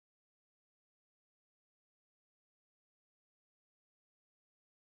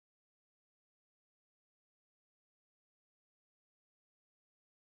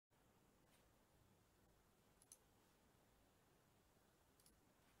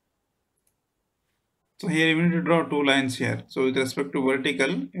So here you need to draw two lines here. So with respect to vertical,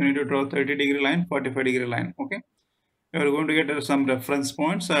 you need to draw 30-degree line, 45-degree line. Okay. You are going to get some reference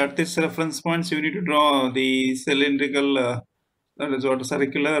points. At this reference points, you need to draw the cylindrical, that is what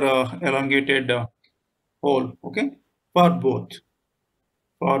circular elongated hole. Okay. For both,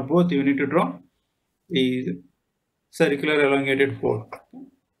 you need to draw the circular elongated hole.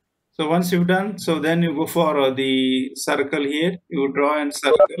 So once you've done, so then you go for the circle here. You draw a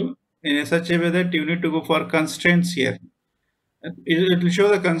circle in such a way that you need to go for constraints here. It will show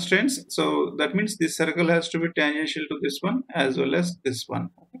the constraints. So that means this circle has to be tangential to this one as well as this one.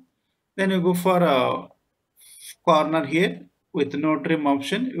 Okay. Then you go for a corner here with no trim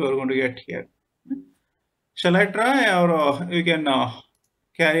option. You are going to get here. Shall I try, or you can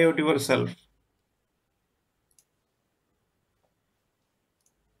carry out yourself?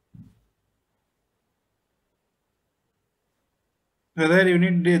 Whether you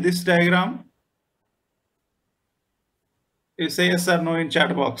need this diagram, you say yes or no in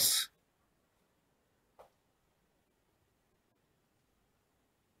chat box.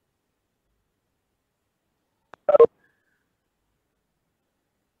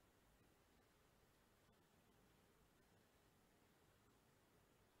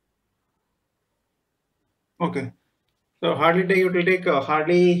 Okay. So it will take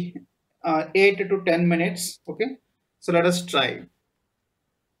hardly 8 to 10 minutes. Okay. So let us try.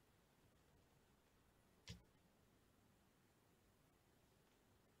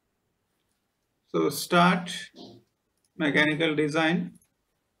 So start mechanical design,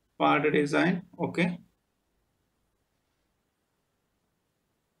 part design. Okay.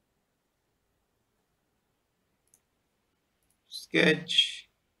 Sketch,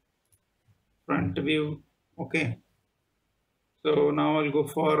 front view. Okay. So now I'll go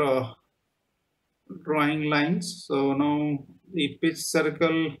for drawing lines. So now the pitch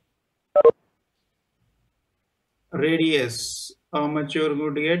circle radius, how much you're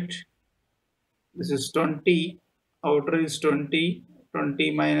going to get? This is 20, outer is 20,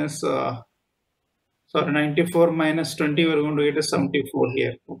 20 minus, sorry, 94 minus 20, we're going to get a 74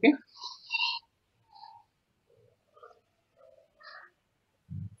 here. Okay.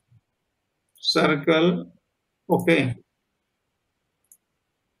 Circle. Okay.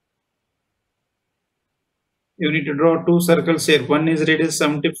 You need to draw two circles here. One is radius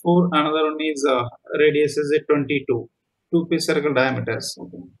 74, another one is radius is 22. Two pitch circle diameters.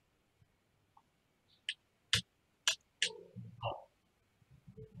 Okay.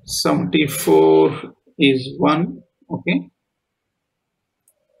 $74 is 1. Okay.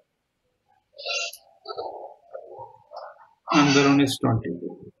 Another one is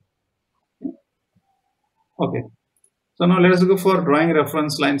 22. Okay. So now let us go for drawing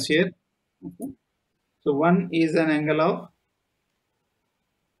reference lines here. Okay. So one is an angle of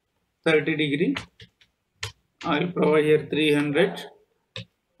 30 degree. I will provide here 300.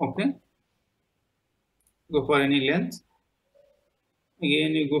 Okay. Go for any length.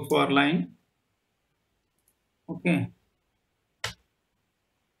 Again you go for line. Okay.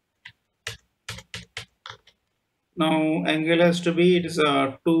 Now angle has to be, it is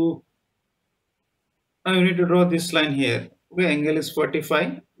 2. Now you need to draw this line here. Okay, angle is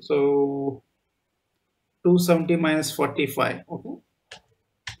 45. So 270 minus 45. Okay.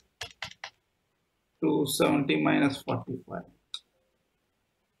 270 minus 45.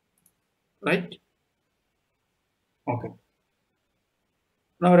 Right? Okay.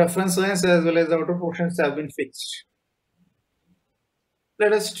 Now reference lines as well as the outer portions have been fixed.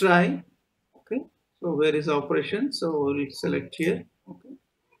 Let us try. Okay. So where is operation? So we'll select here. Okay.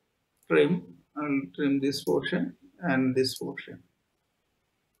 Trim. I'll trim this portion and this portion.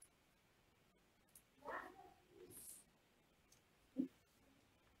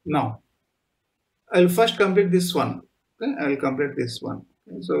 Now I'll first complete this one. Okay. I'll complete this one.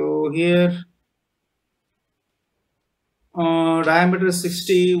 Okay. So here diameter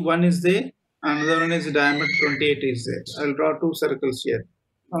 61 is there, another one is diameter 28 is there. I'll draw two circles here.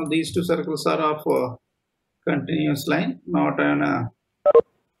 Now these two circles are of continuous line, not on a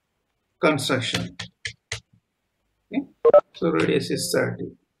construction. Okay. So radius is 30.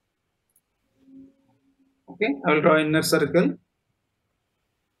 Okay. I will draw inner circle.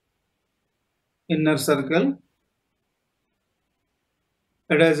 Inner circle.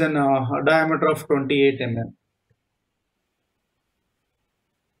 It has a diameter of 28 mm.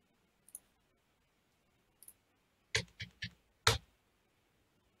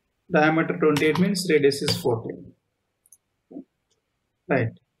 Diameter 28 means radius is 14. Right.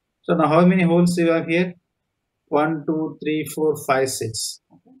 So now how many holes you have here? 1, 2, 3, 4, 5, 6.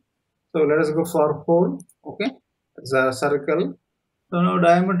 Okay. So let us go for hole. Okay. It's a circle. So now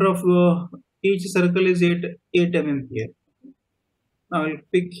diameter of Each circle is 8 mm here. Now I'll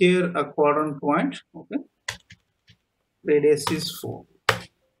pick here a quadrant point. Okay, radius is 4.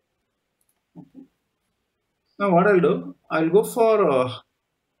 Okay. Now what I'll do, I'll go for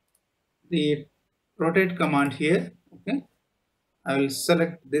the rotate command here. Okay, I will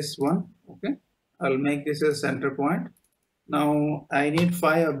select this one. Okay, I'll make this a center point. Now I need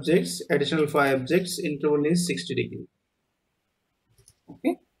 5 objects, additional 5 objects. Interval is 60 degrees.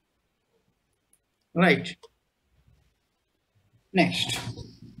 Okay, right. Next,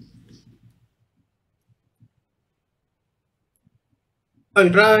 I'll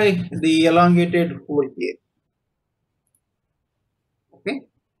try the elongated hole here. Okay,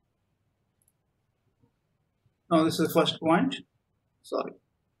 now this is the first point. Sorry,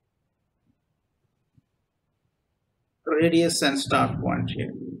 radius and start point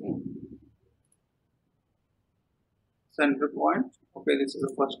here. Center point. Okay, this is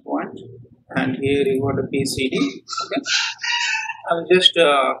the first point, and here you got a PCD. Okay, I'll just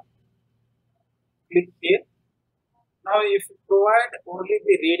click here. Now, if you provide only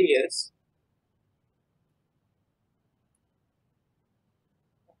the radius,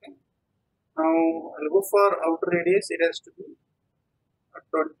 okay. Now I'll go for outer radius. It has to be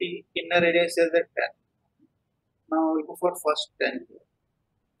 20. Inner radius is at 10. Now I'll go for first 10 here.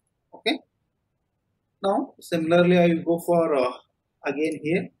 Okay. Now similarly, I'll go for again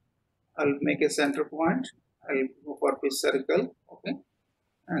here. I'll make a center point. I'll go for this circle. Okay,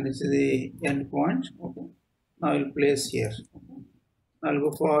 and this is the end point. Okay. Now I'll place here. Okay. I'll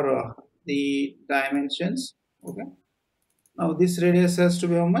go for the dimensions. Okay. Now this radius has to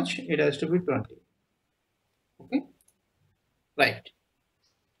be how much? It has to be 20. Okay. Right.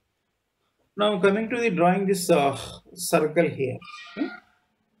 Now coming to the drawing this circle here. Okay.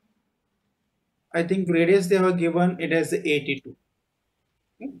 I think radius they have given it as 82.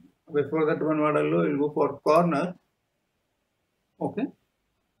 Okay. Before that one what I'll do, I'll go for corner. Okay.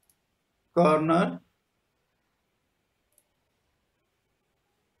 Corner.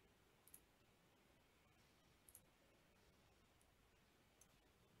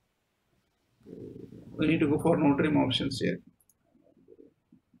 We need to go for no trim options here.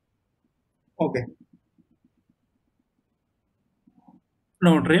 Okay.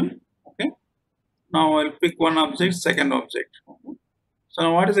 No trim. Okay. Now I'll pick one object, second object. Okay. So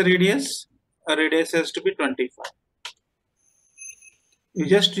now what is the radius? A radius has to be 25. You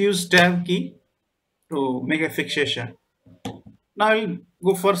just use tab key to make a fixation. Now I'll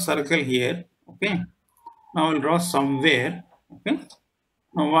go for circle here. Okay. Now I'll draw somewhere. Okay.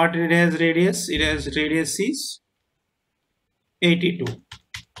 Now what it has radius? It has radius is 82.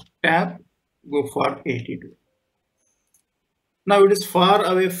 Tab, go for 82. Now it is far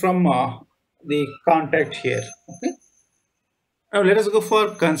away from the contact here. Okay. Now let us go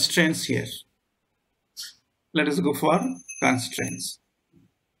for constraints here. Let us go for constraints.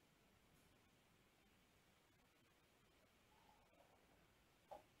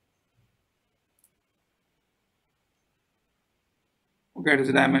 Okay, it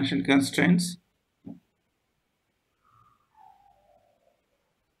is dimension constraints.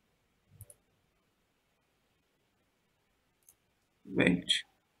 Wait.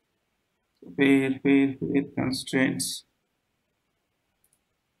 Where constraints.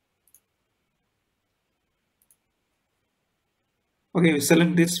 Okay, we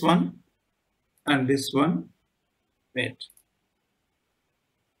select this one and this one. Wait.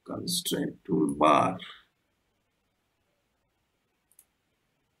 Constraint toolbar.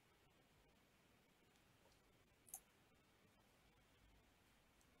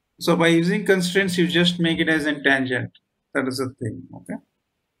 So by using constraints, you just make it as a tangent. That is the thing. Okay.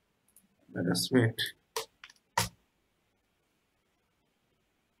 Let us wait.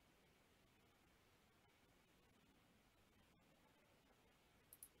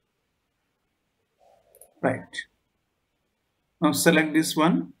 Right. Now select this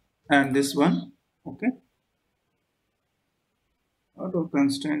one and this one. Okay. Auto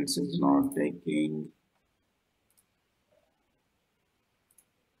constraints is not taking.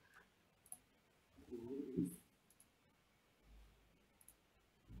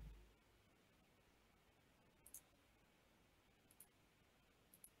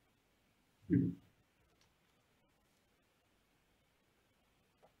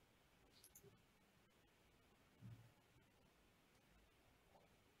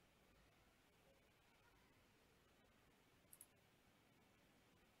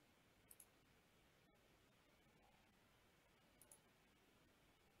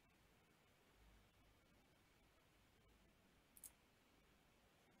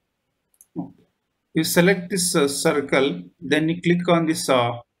 You select this circle, then you click on this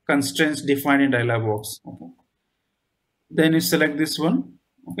constraints defined in dialog box. Okay. Then you select this one.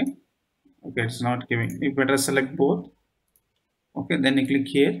 Okay. Okay, it's not giving. You better select both. Okay, then you click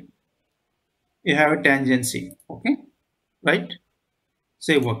here. You have a tangency. Okay, right?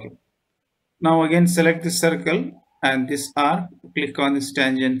 Save. Okay. Now again select this circle and this arc. Click on this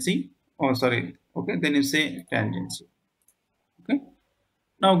tangency. Oh, sorry. Okay, then you say tangency. Okay.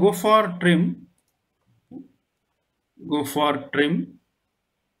 Now go for trim. Go for trim.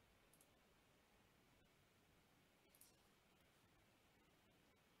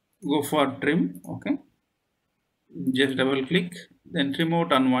 Go for trim. Okay. Just double click. Then trim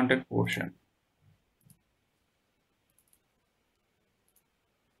out unwanted portion.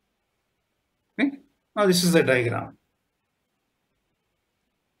 Okay. Now this is the diagram.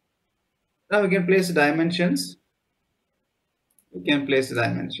 Now we can place dimensions. We can place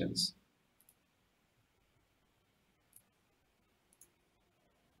dimensions.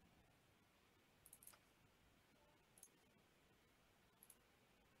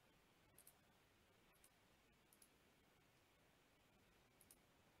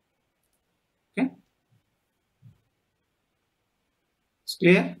 Okay. It's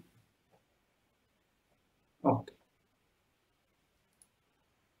clear? Okay.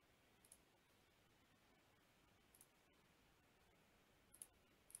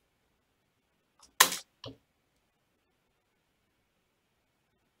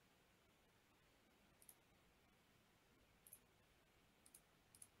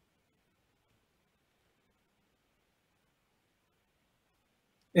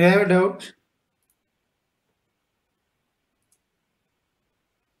 You have a doubt?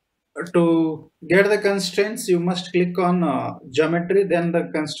 To get the constraints, you must click on geometry, then the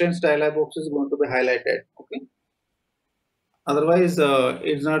constraints dialog box is going to be highlighted. Okay. Otherwise,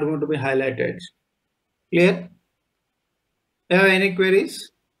 it's not going to be highlighted. Clear? Have any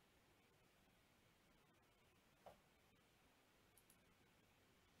queries?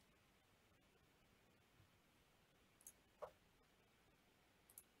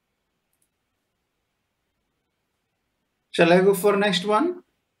 Shall I go for next one?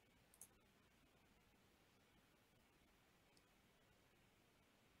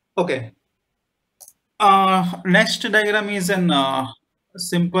 Okay. Next diagram is an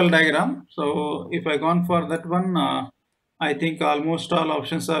simple diagram. So if I gone for that one, I think almost all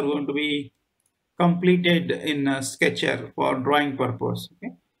options are going to be completed in Sketcher for drawing purpose.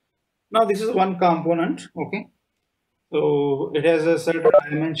 Okay. Now this is one component. Okay. So it has a certain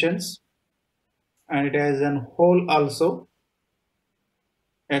dimensions and it has a hole also.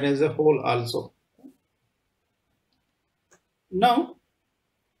 It has a hole also. Now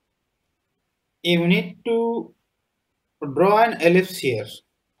you need to draw an ellipse here.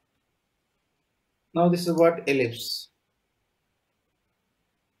 Now this is what ellipse.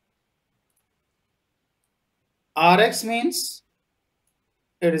 Rx means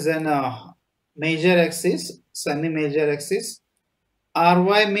it is an major axis, semi-major axis.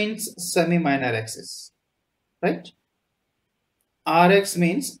 Ry means semi-minor axis, right? Rx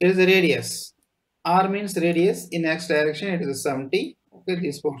means it is a radius. R means radius in x direction. It is a 70. Okay,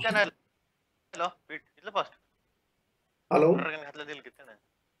 this portion. Hello.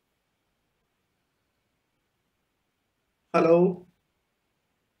 Hello.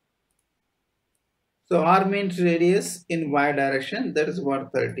 So R means radius in y direction. That is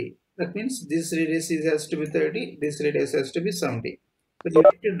what 30. That means this radius has to be 30. This radius has to be 70. So you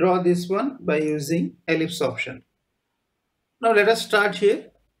need to draw this one by using ellipse option. Now let us start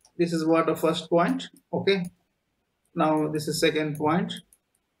here. This is what the first point. Okay. Now this is second point.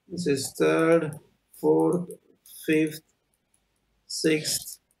 This is third, fourth, fifth,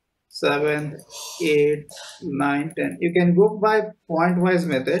 sixth, seventh, eighth, ninth, 10th. You can go by point-wise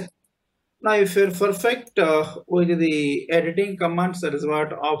method. Now, if you're perfect with the editing commands, that is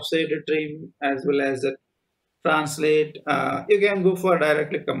what offset, trim, as well as translate, you can go for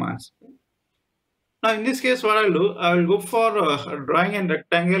directly commands. Now, in this case, what I'll do, I will go for drawing a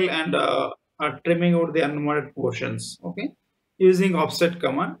rectangle and trimming out the unwanted portions. Okay, using offset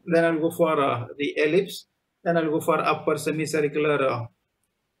command. Then I'll go for the ellipse. Then I'll go for upper semicircular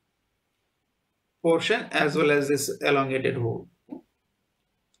portion as well as this elongated hole.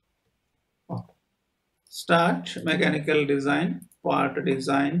 Start mechanical design, part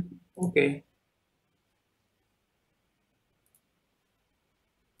design. Okay.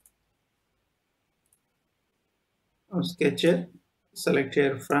 Sketcher, select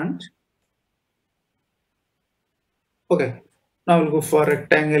here front. Okay. Now we'll go for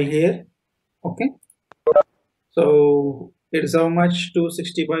rectangle here. Okay. So it is how much?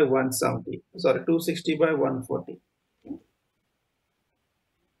 260 by 170. Sorry, 260 by 140.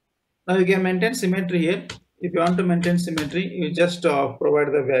 Now you can maintain symmetry here. If you want to maintain symmetry, you just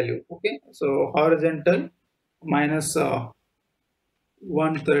provide the value. Okay, so horizontal minus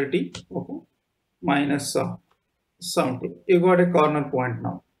 130, okay, minus 70. You got a corner point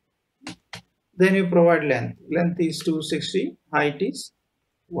now. Then you provide length. Length is 260, height is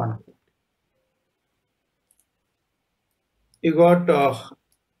 150. You got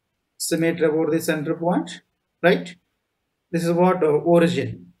symmetry about the center point, right? This is what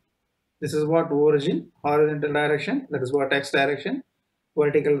origin. This is what origin, horizontal direction, that is what x direction,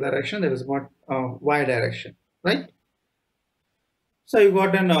 vertical direction, that is what y direction, right? So you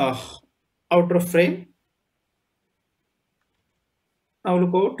got an outer frame. Now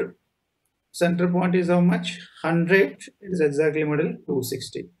look out, center point is how much? 100, it is exactly middle,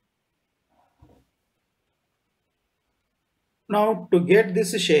 260. Now to get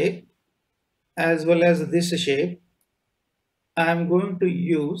this shape as well as this shape, I am going to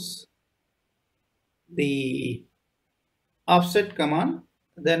use the offset command.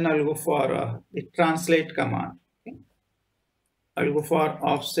 Then I'll go for the translate command. Okay? I'll go for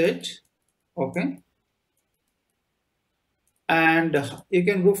offset. Okay, and you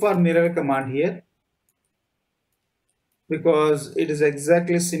can go for mirror command here because it is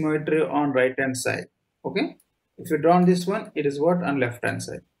exactly symmetry on right hand side. Okay, if you draw on this one, it is what on left hand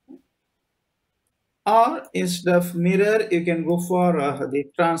side. Or instead of mirror, you can go for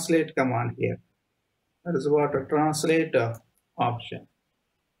the translate command here. That is what a translate option.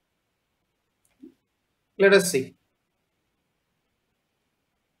 Let us see.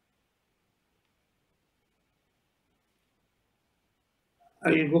 I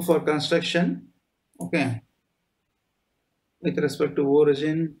will go for construction. Okay, with respect to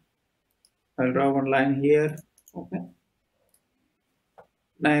origin, I'll draw one line here. Okay,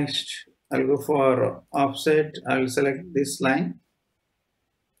 next I'll go for offset. I'll select this line.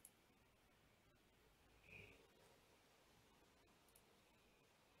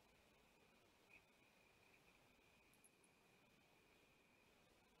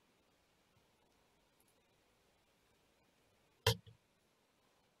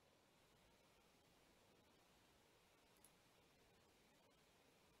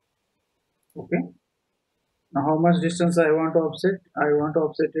 Okay, now how much distance I want to offset? I want to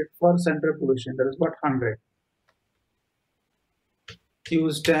offset it for center position, that is what 100.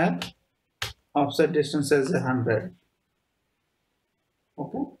 Use tab, offset distance as 100.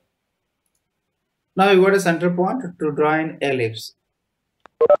 Okay, now you got a center point to draw an ellipse.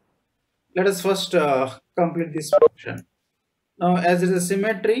 Let us first complete this function. Now as it is a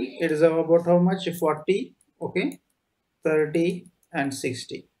symmetry, it is about how much? 40, okay, 30 and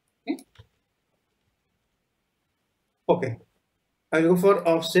 60. Okay, okay. I'll go for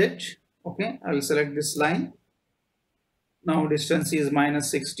offset. Okay, I'll select this line. Now distance is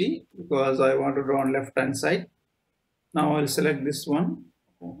minus 60 because I want to draw on left hand side. Now I'll select this one,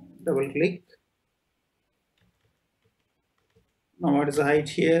 double click. Now what is the height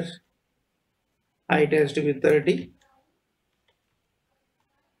here? Height has to be 30.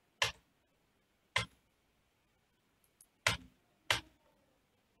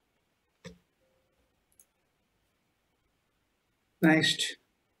 Next,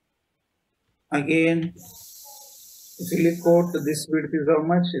 again, if you look out, this width is how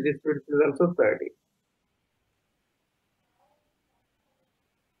much? This width is also 30.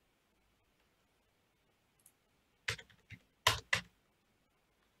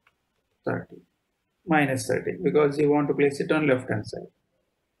 30 minus 30 because you want to place it on left hand side.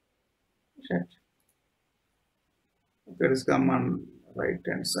 Right. There is come on right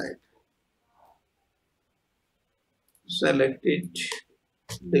hand side. Select it,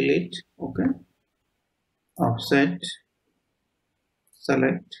 delete. Okay, offset,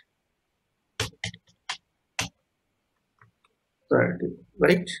 select 30.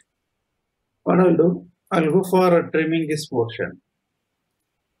 Right. What I'll do, I'll go for trimming this portion.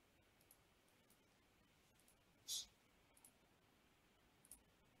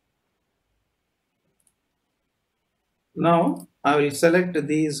 Now I will select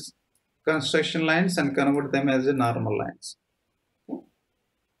these construction lines and convert them as a normal lines.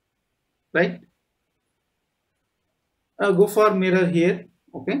 Right. Go for mirror here.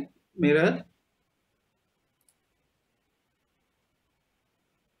 Okay, mirror.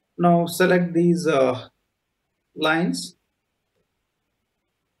 Now select these lines.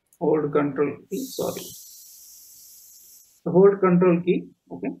 Hold control key. Sorry. Hold control key.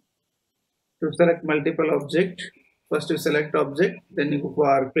 Okay. To select multiple object. First you select object, then you go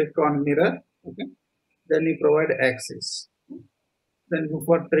for click on mirror. Okay. Then you provide axis. Then go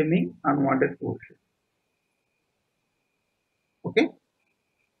for trimming unwanted portion. Okay.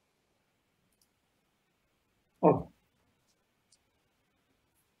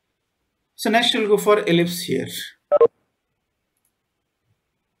 So next we'll go for ellipse here.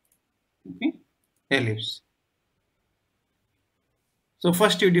 Okay, ellipse. So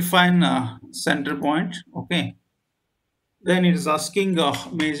first you define center point. Okay, then it is asking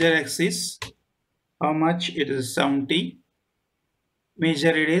major axis. How much? It is 70.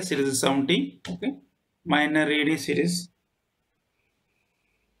 Major radius it is 70. Okay, minor radius it is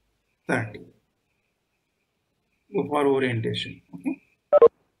 30. Go for orientation. Okay.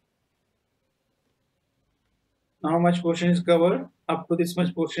 Now how much portion is covered? Up to this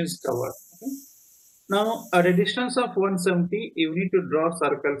much portion is covered. Okay. Now at a distance of 170, you need to draw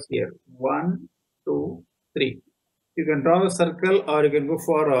circles here. 1, 2, 3. You can draw a circle, or you can go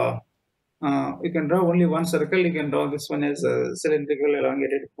for you can draw only one circle. You can draw this one as a cylindrical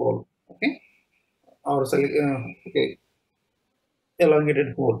elongated pole. Okay. Or okay,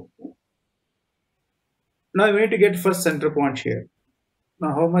 elongated pole. Now we need to get first center point here.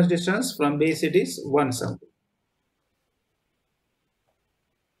 Now how much distance? From base it is 170.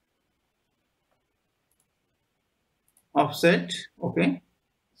 Offset. Okay.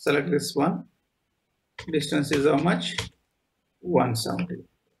 Select this one. Distance is how much? 170.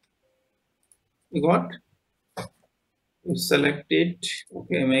 You got? You select it.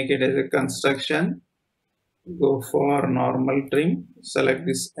 Okay. Make it as a construction. Go for normal trim. Select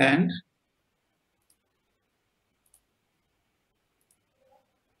this end.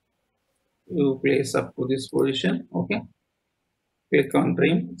 You place up to this position. Okay. Click on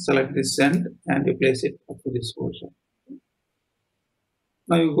trim. Select this end and you place it up to this position.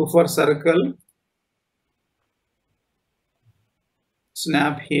 Now you go for circle.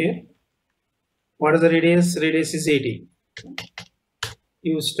 Snap here. What is the radius? Radius is 80.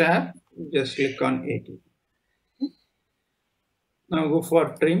 Use tab. Just click on 80. Now go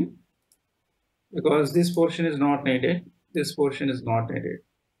for trim, because this portion is not needed. This portion is not needed.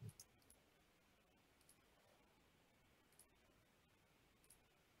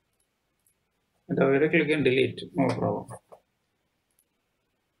 And directly you can delete. No problem.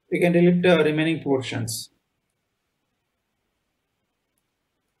 We can delete the remaining portions.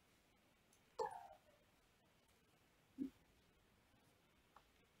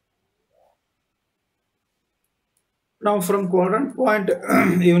 Now from quadrant point,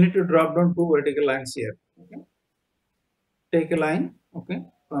 you need to drop down two vertical lines here. Okay. Take a line. Okay.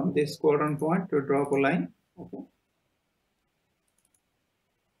 From this quadrant point to drop a line. Okay.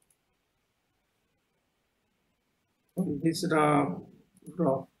 From this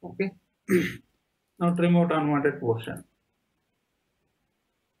drop. Okay. Now trim out unwanted portion.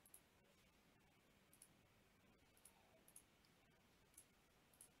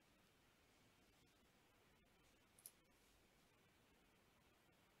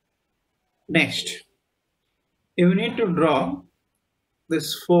 Next, you need to draw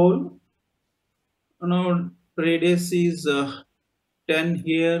this fold. Now radius is 10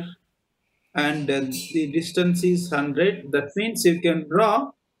 here, and the distance is 100. That means you can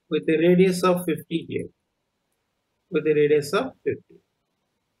draw with a radius of 50 here. With a radius of 50.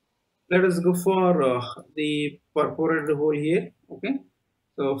 Let us go for the perforated hole here. Okay.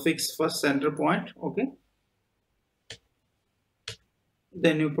 So fix first center point. Okay.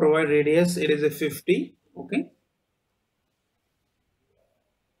 Then you provide radius. It is a 50. Okay.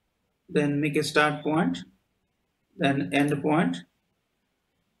 Then make a start point. Then end point.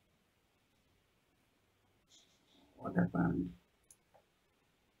 What happened?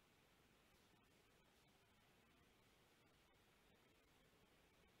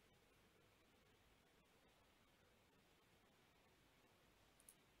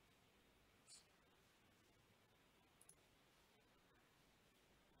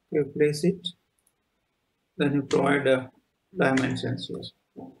 You place it. Then you provide dimensions here.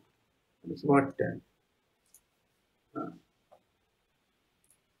 It's what 10.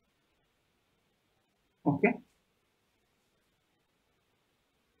 Okay.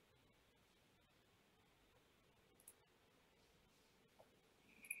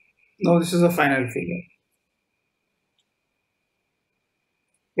 Now this is a final figure.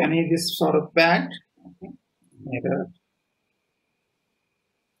 Can you this sort of pad? Okay. Mirror.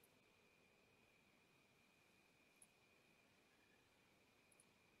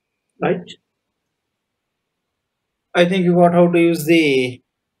 Right. I think you got how to use the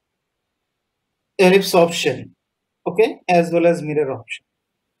ellipse option. Okay, as well as mirror option.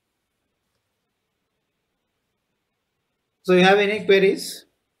 So you have any queries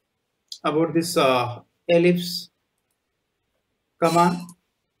about this ellipse command?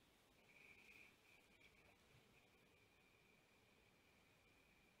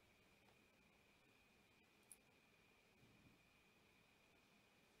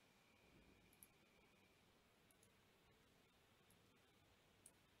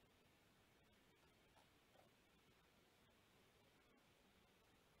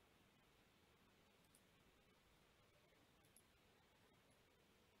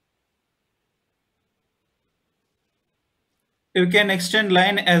 You can extend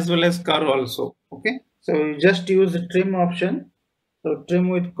line as well as curve also. Okay. So you just use the trim option. So trim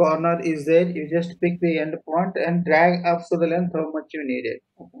with corner is there. You just pick the end point and drag up to the length how much you need it.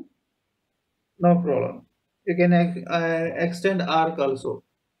 Okay. No problem. You can extend arc also.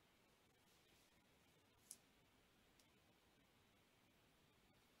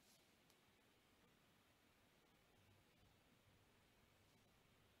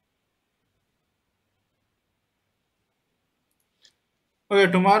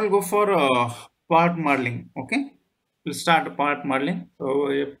 Okay, tomorrow we'll go for part modeling. Okay, we'll start part modeling. So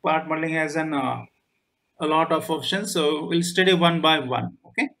part modeling has a lot of options. So we'll study one by one.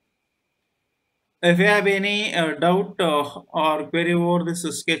 Okay. If you have any doubt or query over this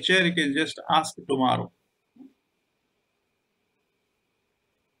sketcher, you can just ask tomorrow.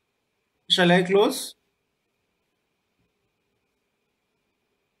 Shall I close?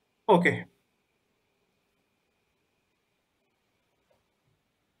 Okay.